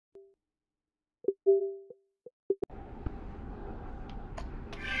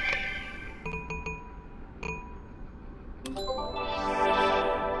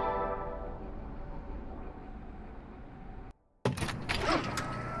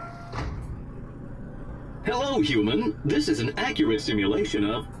Hello, human. This is an accurate simulation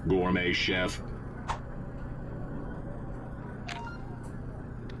of Gourmet Chef.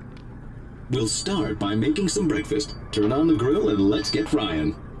 We'll start by making some breakfast. Turn on the grill and let's get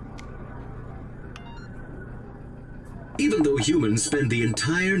frying. Even though humans spend the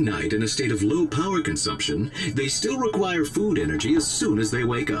entire night in a state of low power consumption, they still require food energy as soon as they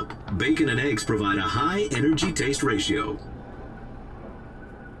wake up. Bacon and eggs provide a high energy taste ratio.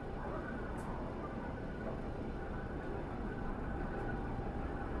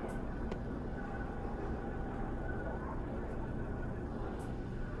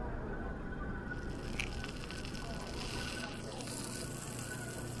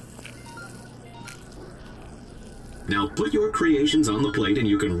 Now put your creations on the plate and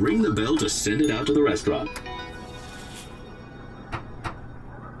you can ring the bell to send it out to the restaurant.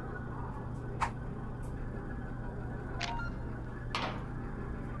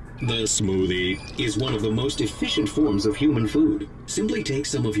 The smoothie is one of the most efficient forms of human food. Simply take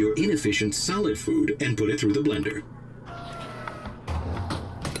some of your inefficient solid food and put it through the blender.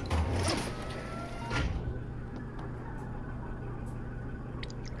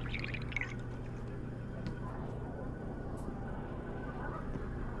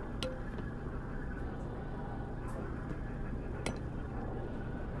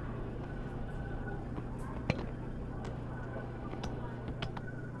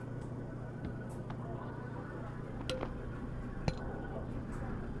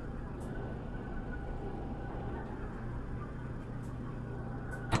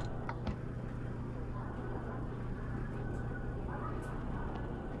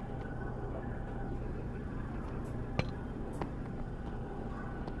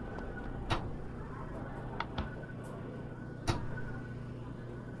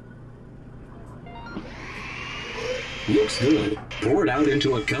 Looks good. Pour it out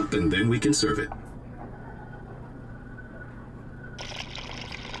into a cup and then we can serve it.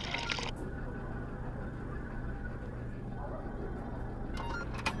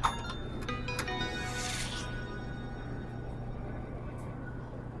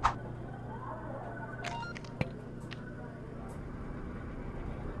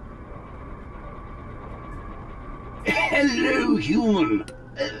 Hello, human.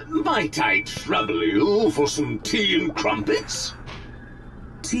 Might I trouble you for some tea and crumpets?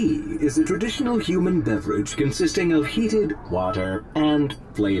 Tea is a traditional human beverage consisting of heated water and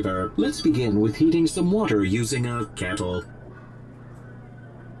flavor. Let's begin with heating some water using a kettle.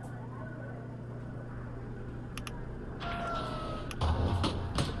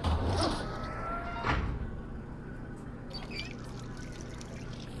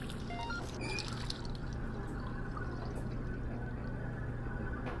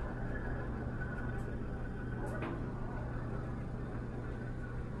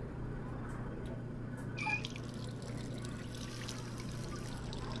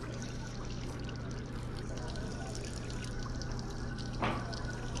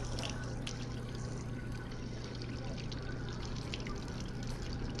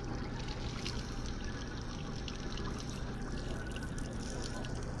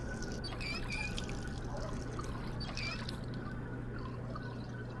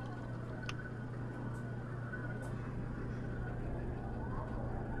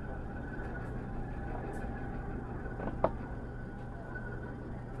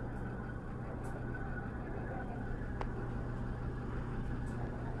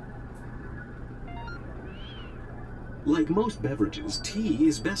 Like most beverages, tea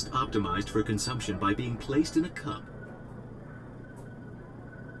is best optimized for consumption by being placed in a cup.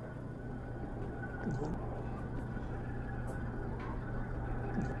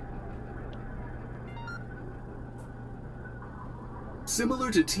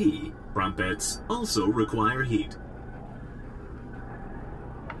 Similar to tea, crumpets also require heat.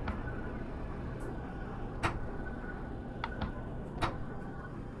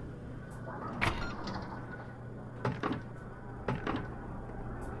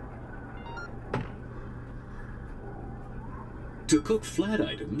 To cook flat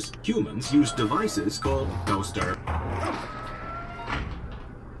items, humans use devices called toaster.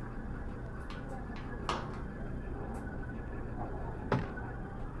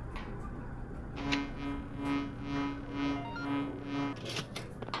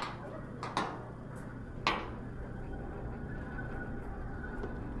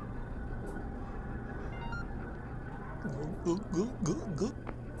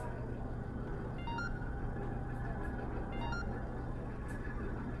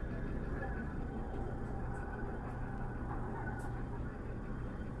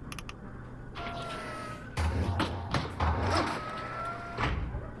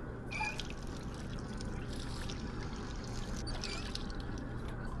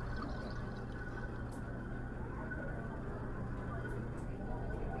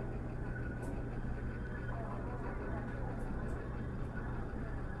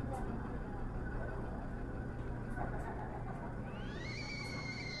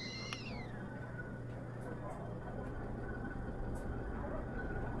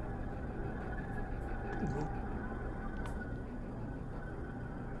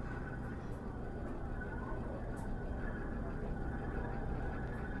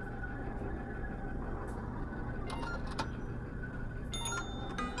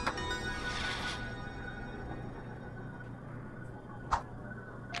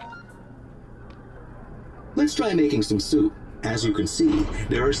 Let's try making some soup. As you can see,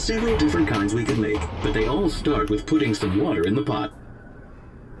 there are several different kinds we can make, but they all start with putting some water in the pot.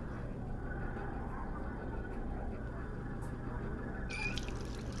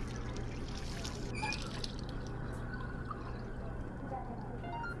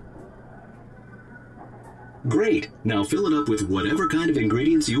 Great! Now fill it up with whatever kind of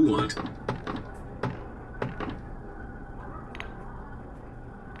ingredients you want.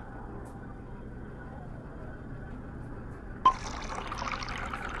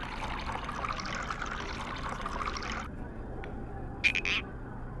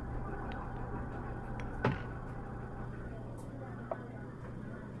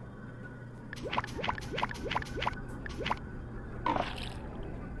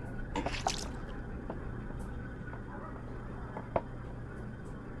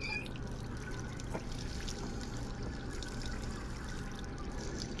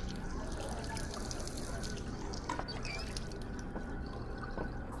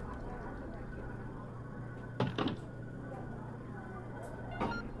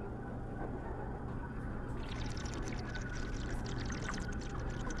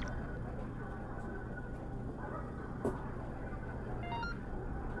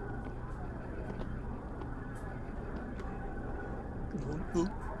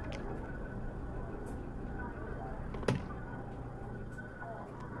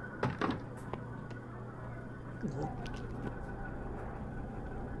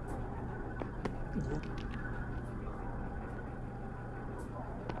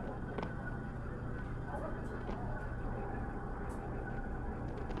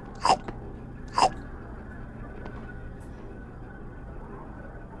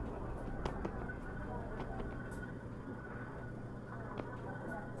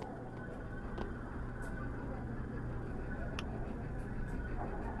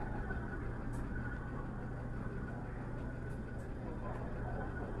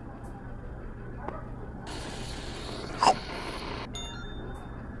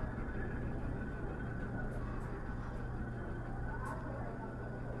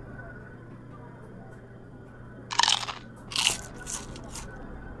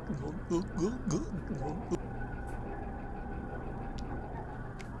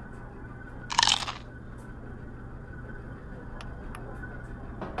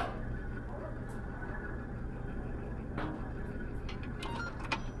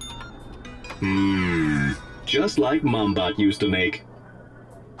 Just like Mombot used to make.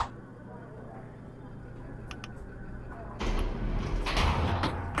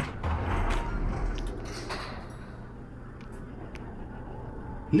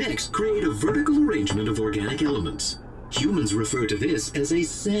 Next, create a vertical arrangement of organic elements. Humans refer to this as a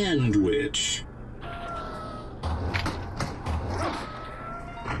sandwich.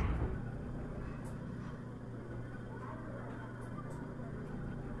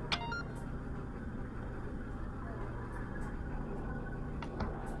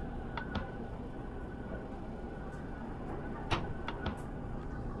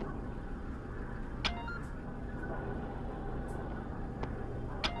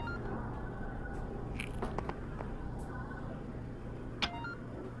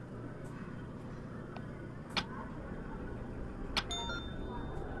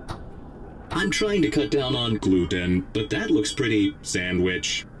 I'm trying to cut down on gluten, but that looks pretty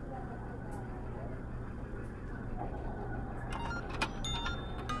sandwich.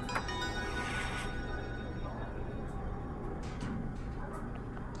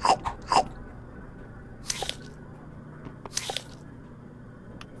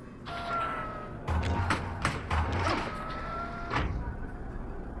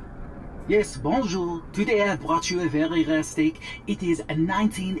 Yes, bonjour. Today I brought you a very rare steak. It is a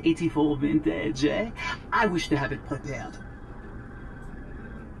 1984 vintage, eh? I wish to have it prepared.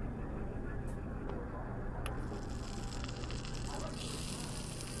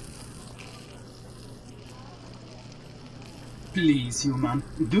 Please, human,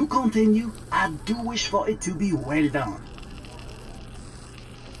 do continue. I do wish for it to be well done.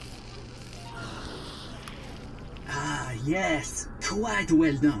 Ah, yes, quite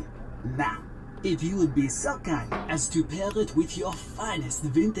well done. Now, if you would be so kind as to pair it with your finest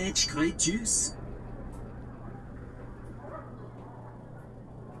vintage grape juice.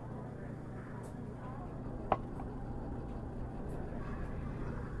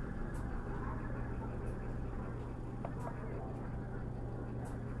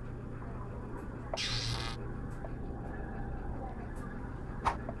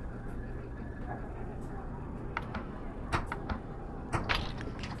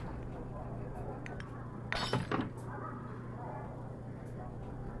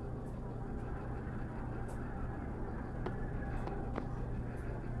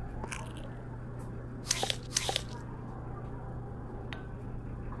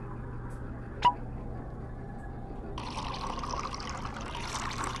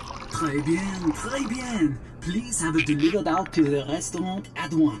 Très bien, très bien. Please have it delivered out to the restaurant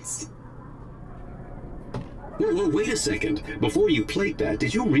at once. Whoa, wait a second. Before you plate that,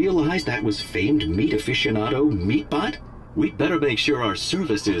 did you realize that was famed meat aficionado Meatbot? We'd better make sure our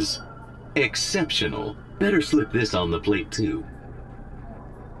service is exceptional. Better slip this on the plate too.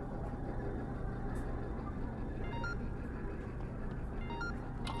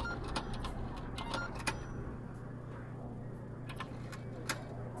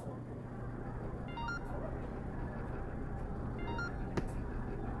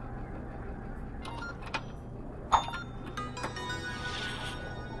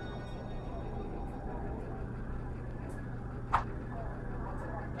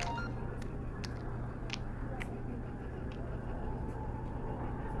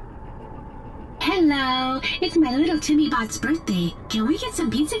 Hello, it's my little Timmy Bot's birthday. Can we get some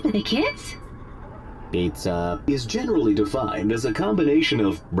pizza for the kids? Pizza is generally defined as a combination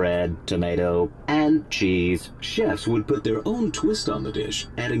of bread, tomato, and cheese. Chefs would put their own twist on the dish,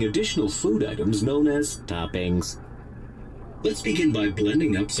 adding additional food items known as toppings. Let's begin by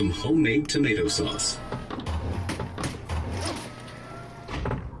blending up some homemade tomato sauce.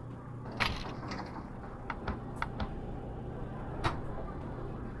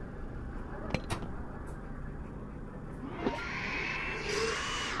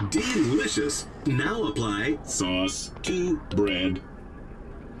 Delicious! Now apply sauce to bread.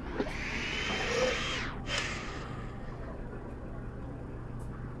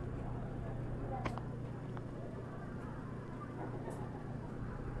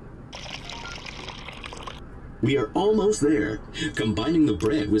 We are almost there. Combining the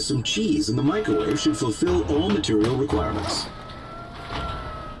bread with some cheese in the microwave should fulfill all material requirements.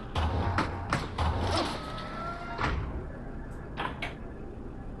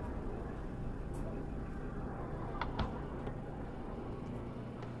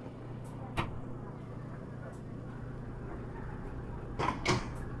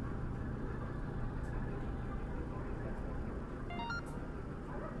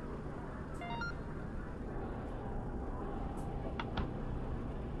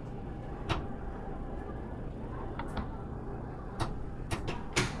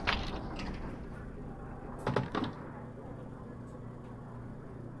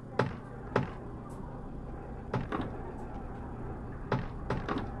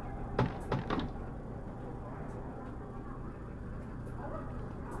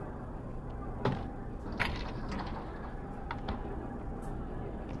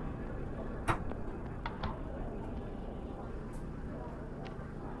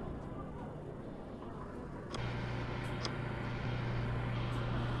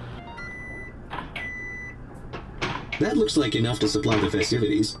 That looks like enough to supply the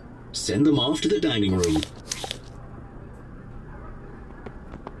festivities. Send them off to the dining room.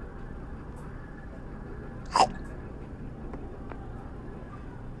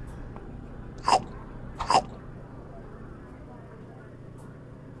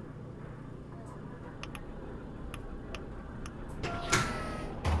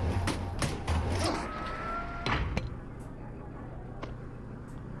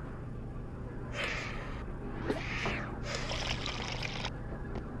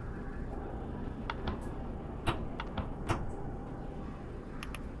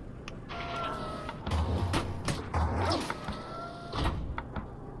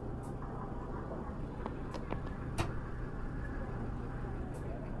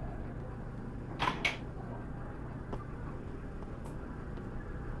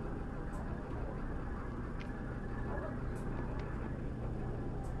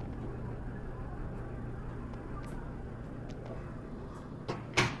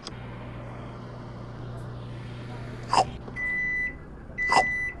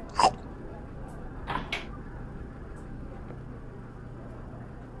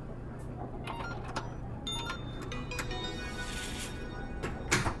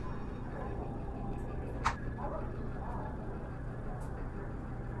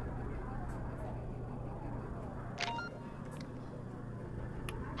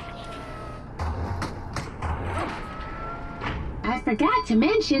 I forgot to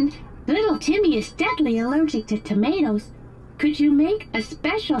mention, little Timmy is deadly allergic to tomatoes. Could you make a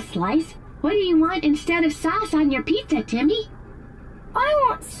special slice? What do you want instead of sauce on your pizza, Timmy? I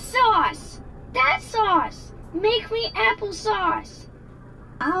want sauce. That sauce. Make me applesauce.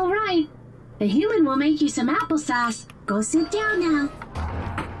 All right. The human will make you some applesauce. Go sit down now.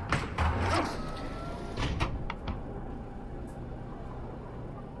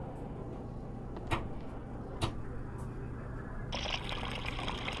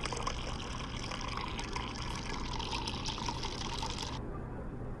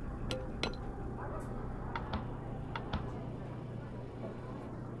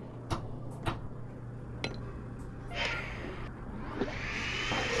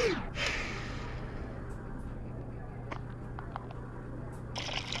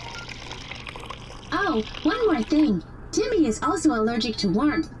 Oh, one more thing. Timmy is also allergic to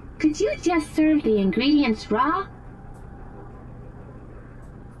warmth. Could you just serve the ingredients raw?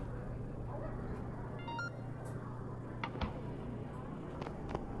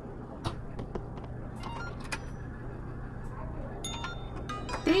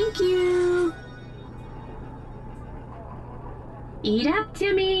 Thank you. Eat up,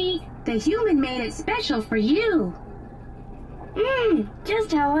 Timmy. The human made it special for you.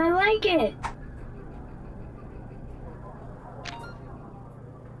 Just how I like it.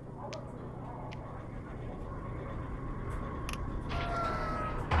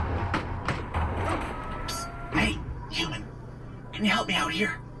 Hey, human. Can you help me out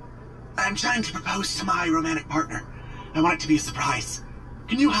here? I'm trying to propose to my romantic partner. I want it to be a surprise.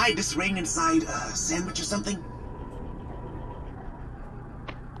 Can you hide this ring inside a sandwich or something?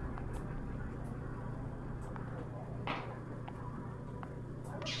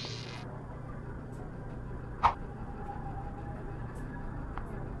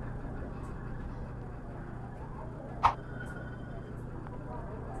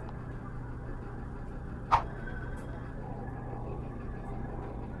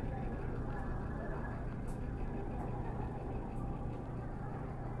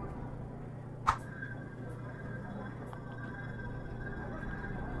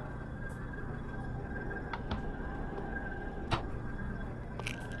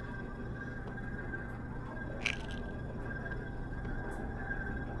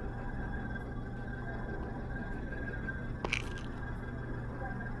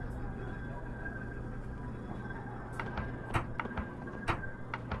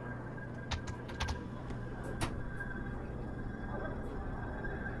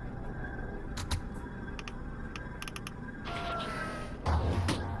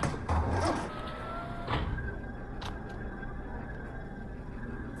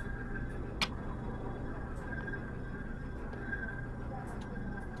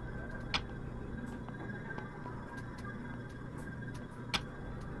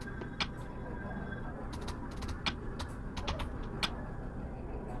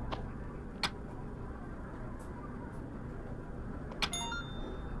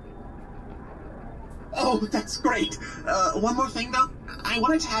 Oh, that's great. One more thing, though. I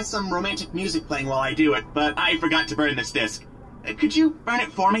wanted to have some romantic music playing while I do it, but I forgot to burn this disc. Could you burn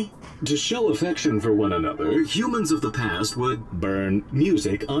it for me? To show affection for one another, humans of the past would burn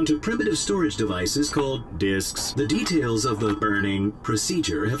music onto primitive storage devices called discs. The details of the burning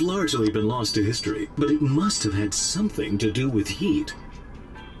procedure have largely been lost to history, but it must have had something to do with heat.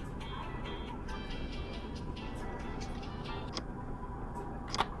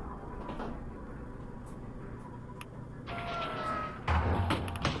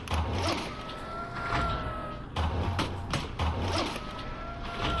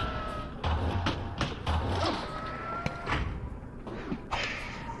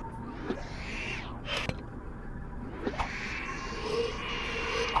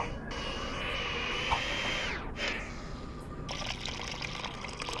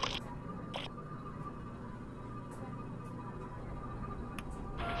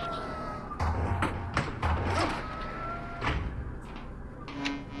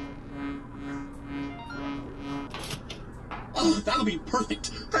 Oh, that'll be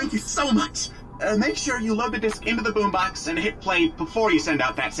perfect. Thank you so much. Make sure you load the disc into the boombox and hit play before you send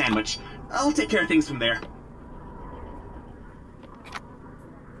out that sandwich. I'll take care of things from there.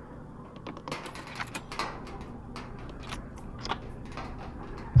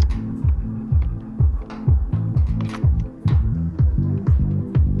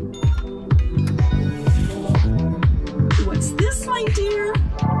 What's this, my dear?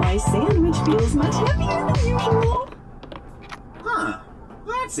 My sandwich feels much heavier than usual. Huh.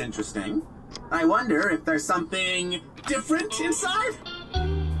 That's interesting. I wonder if there's something different inside?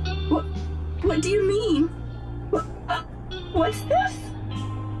 What do you mean? What's this?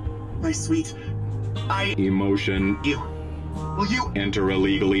 My sweet, Emotion. Will you Enter a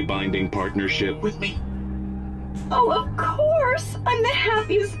legally binding partnership. with me? Oh, of course! I'm the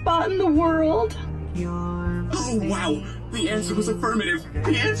happiest spot in the world. Oh, wow. The answer was affirmative.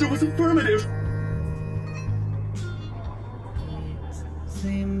 The answer was affirmative.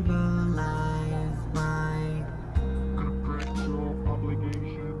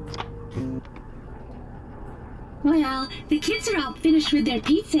 Well, the kids are all finished with their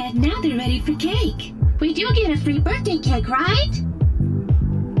pizza and now they're ready for cake. We do get a free birthday cake, right?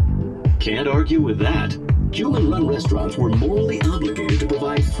 Can't argue with that. Human-run restaurants were morally obligated to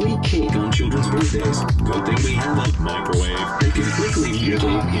provide free cake on children's birthdays. Good thing we have a microwave that can quickly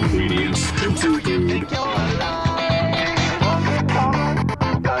mutate ingredients into food.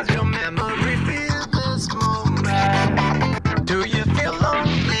 Cause your memory feels good.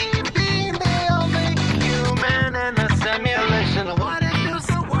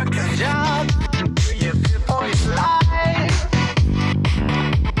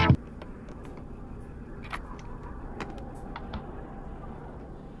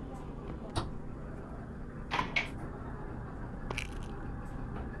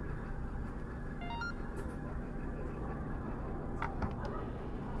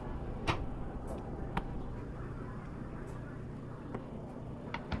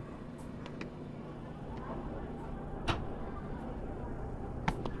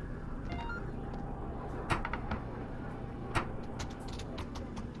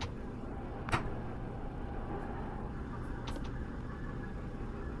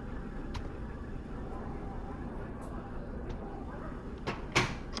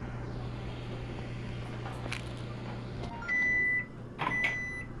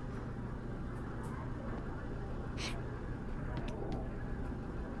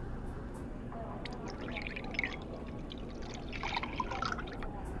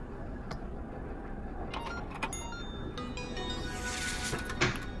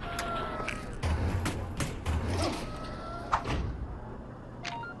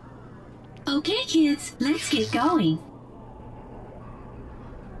 kids, let's get going.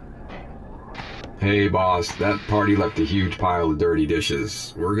 Hey boss, that party left a huge pile of dirty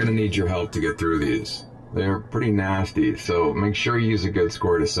dishes. We're gonna need your help to get through these. They're pretty nasty, so make sure you use a good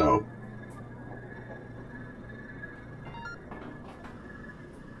squirt of soap.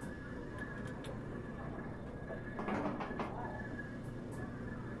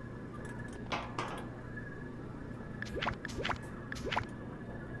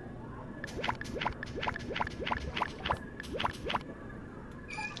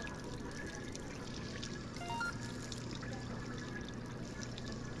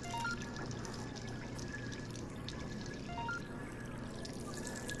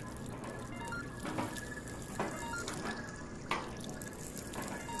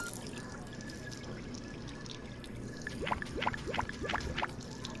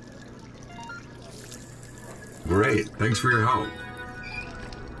 Great, thanks for your help.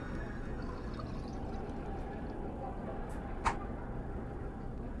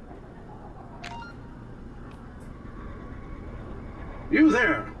 You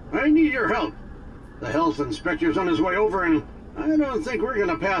there! I need your help. The health inspector's on his way over and I don't think we're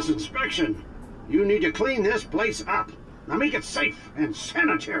gonna pass inspection. You need to clean this place up. Now make it safe and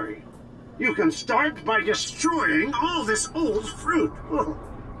sanitary. You can start by destroying all this old fruit. Oh.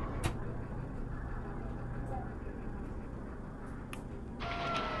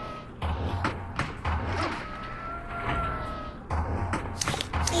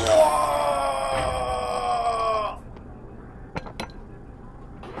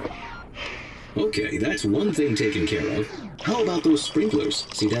 Okay, that's one thing taken care of. How about those sprinklers?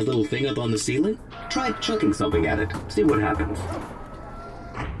 See that little thing up on the ceiling? Try chucking something at it. See what happens.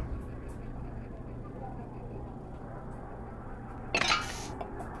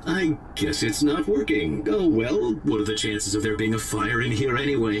 I guess it's not working. Oh well, what are the chances of there being a fire in here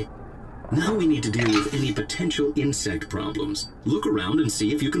anyway? Now we need to deal with any potential insect problems. Look around and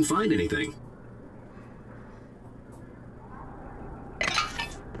see if you can find anything.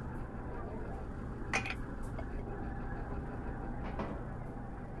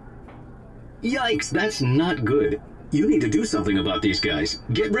 Yikes, that's not good. You need to do something about these guys.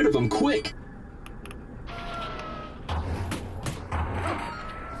 Get rid of them quick.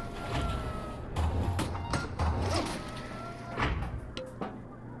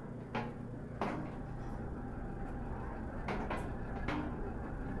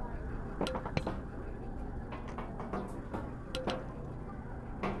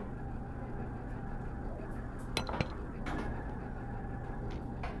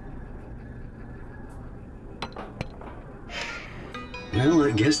 Well,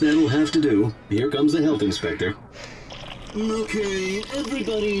 I guess that'll have to do. Here comes the health inspector. Okay,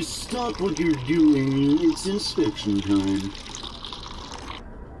 everybody stop what you're doing. It's inspection time.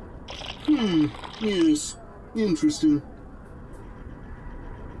 Yes. Interesting.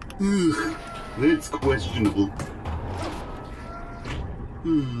 Ugh, that's questionable.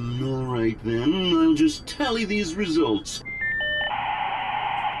 Alright then, I'll just tally these results.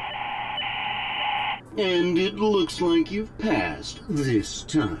 And it looks like you've passed this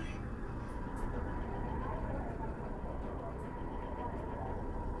time.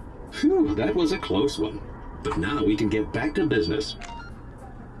 Phew, that was a close one. But now we can get back to business.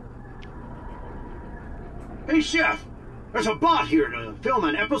 Hey, Chef! There's a bot here to film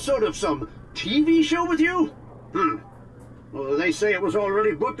an episode of some TV show with you? Well, they say it was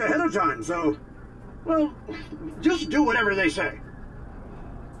already booked ahead of time, so... Well, just do whatever they say.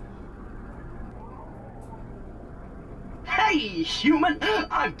 Hey, human!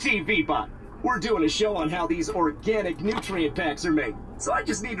 I'm TV Bot. We're doing a show on how these organic nutrient packs are made. So I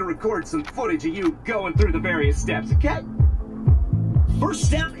just need to record some footage of you going through the various steps, okay? First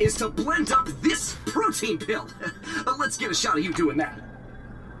step is to blend up this protein pill. Let's get a shot of you doing that.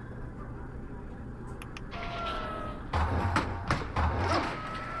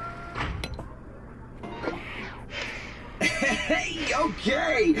 Hey,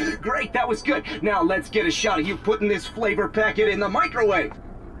 okay! Great, that was good. Now let's get a shot of you putting this flavor packet in the microwave.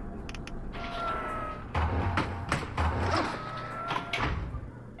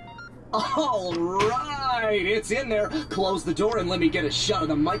 All right, it's in there. Close the door and let me get a shot of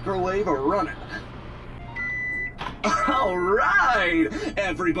the microwave running. All right,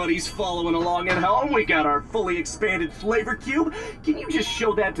 everybody's following along at home. We got our fully expanded flavor cube. Can you just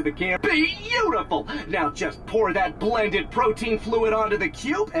show that to the camera? Beautiful. Now just pour that blended protein fluid onto the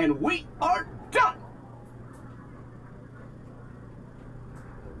cube and we are done.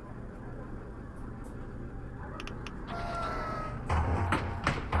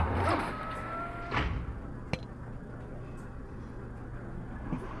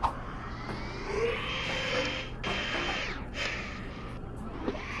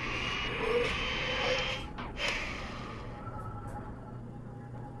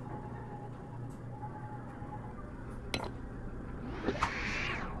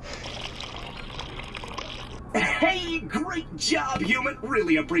 Hey, great job, human.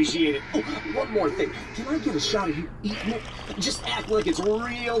 Really appreciate it. Oh, one more thing. Can I get a shot of you eating it? Just act like it's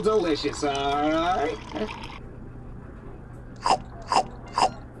real delicious, alright?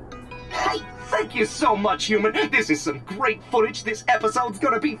 Hey, thank you so much, human. This is some great footage. This episode's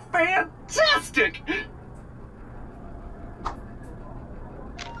gonna be fantastic.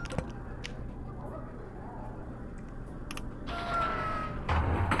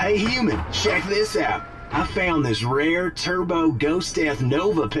 Hey, human, check this out. I found this rare Turbo Ghost Death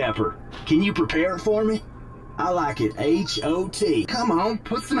Nova pepper. Can you prepare it for me? I like it H-O-T. Come on,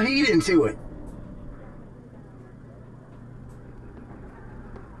 put some heat into it.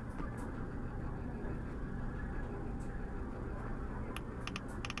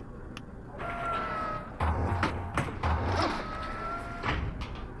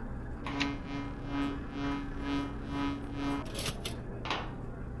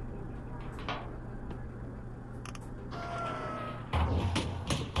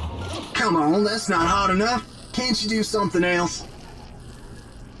 Come on, that's not hot enough. Can't you do something else?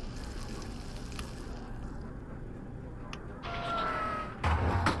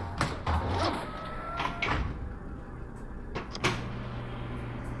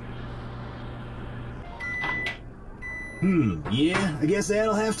 Yeah, I guess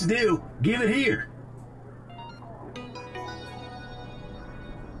that'll have to do. Give it here.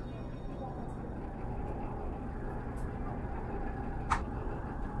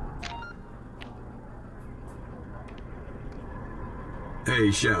 Hey,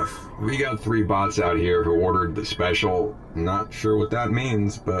 Chef, we got 3 bots out here who ordered the special. Not sure what that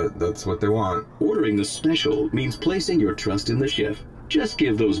means, but that's what they want. Ordering the special means placing your trust in the chef. Just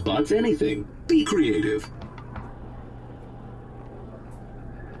give those bots anything. Be creative.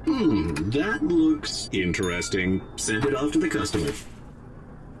 That looks interesting. Send it off to the customer.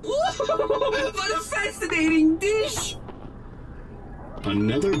 What a fascinating dish!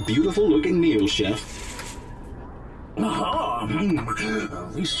 Another beautiful looking meal, chef.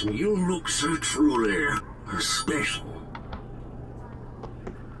 This meal looks so truly special.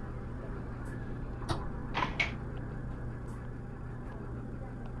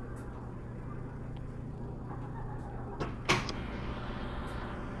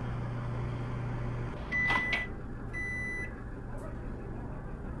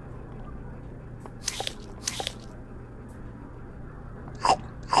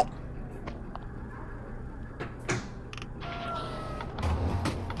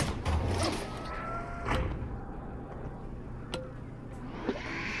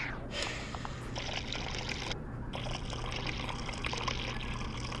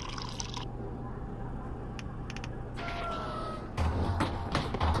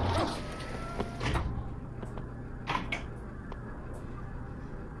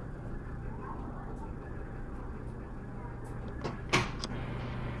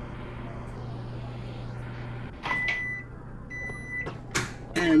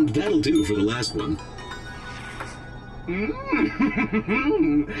 And that'll do for the last one.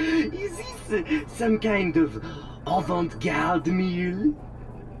 Is this some kind of avant-garde meal?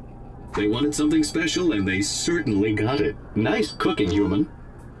 They wanted something special, and they certainly got it. Nice cooking, human.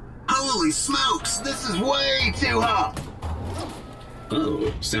 Holy smokes, this is way too hot!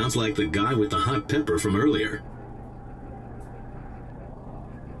 Oh, sounds like the guy with the hot pepper from earlier.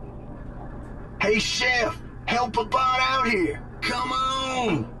 Hey, chef, help a bot out here. Come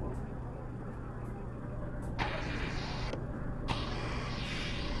on!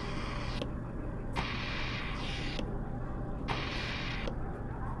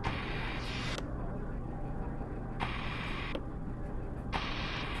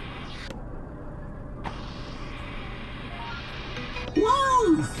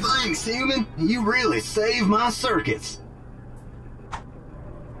 Woo! Thanks, human. You really saved my circuits.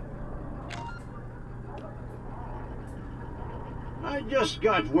 I just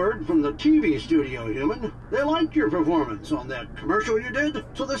got word from the TV studio, human. They liked your performance on that commercial you did,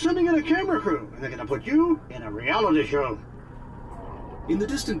 so they're sending in a camera crew, and they're gonna put you in a reality show. In the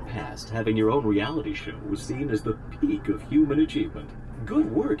distant past, having your own reality show was seen as the peak of human achievement.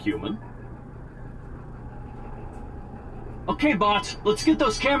 Good work, human. Okay, bots, let's get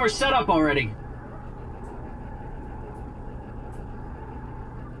those cameras set up already.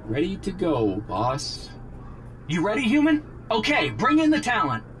 Ready to go, boss. You ready, human? Okay, bring in the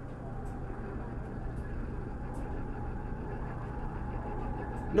talent.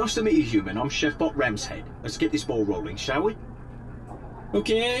 Nice to meet you, human. I'm Chef Bot Ramshead. Let's get this ball rolling, shall we?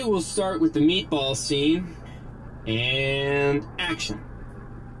 Okay, we'll start with the meatball scene. And action.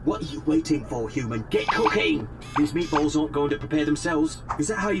 What are you waiting for, human? Get cooking! These meatballs aren't going to prepare themselves. Is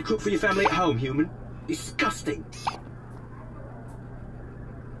that how you cook for your family at home, human? Disgusting.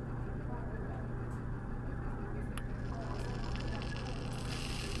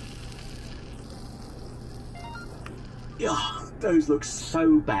 Yeah, those look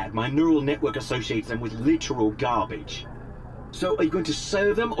so bad. My neural network associates them with literal garbage. So are you going to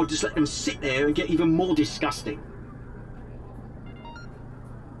serve them or just let them sit there and get even more disgusting?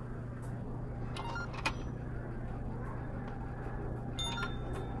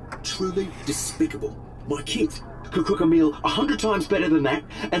 Truly despicable. My kids could cook a meal 100 times better than that,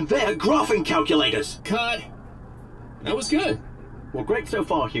 and they're graphing calculators. Cut. That was good. Well, great so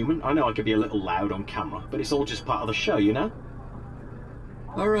far, human. I know I could be a little loud on camera, but it's all just part of the show, you know?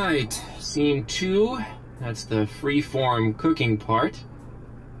 Alright, scene 2. That's the free-form cooking part.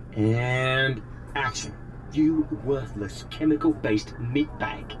 And action. You worthless, chemical-based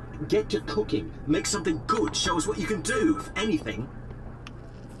meatbag. Get to cooking. Make something good. Show us what you can do, if anything.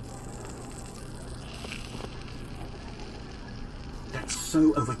 That's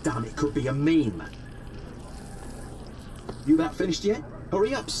so overdone, it could be a meme. You about finished yet?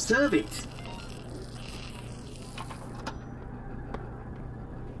 Hurry up, serve it!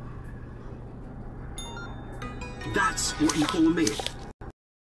 That's what you call a meal.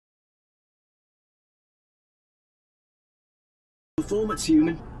 Performance,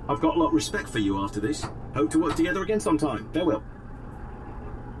 human. I've got a lot of respect for you after this. Hope to work together again sometime. Farewell.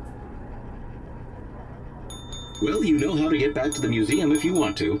 Well, you know how to get back to the museum if you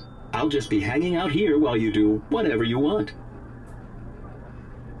want to. I'll just be hanging out here while you do whatever you want.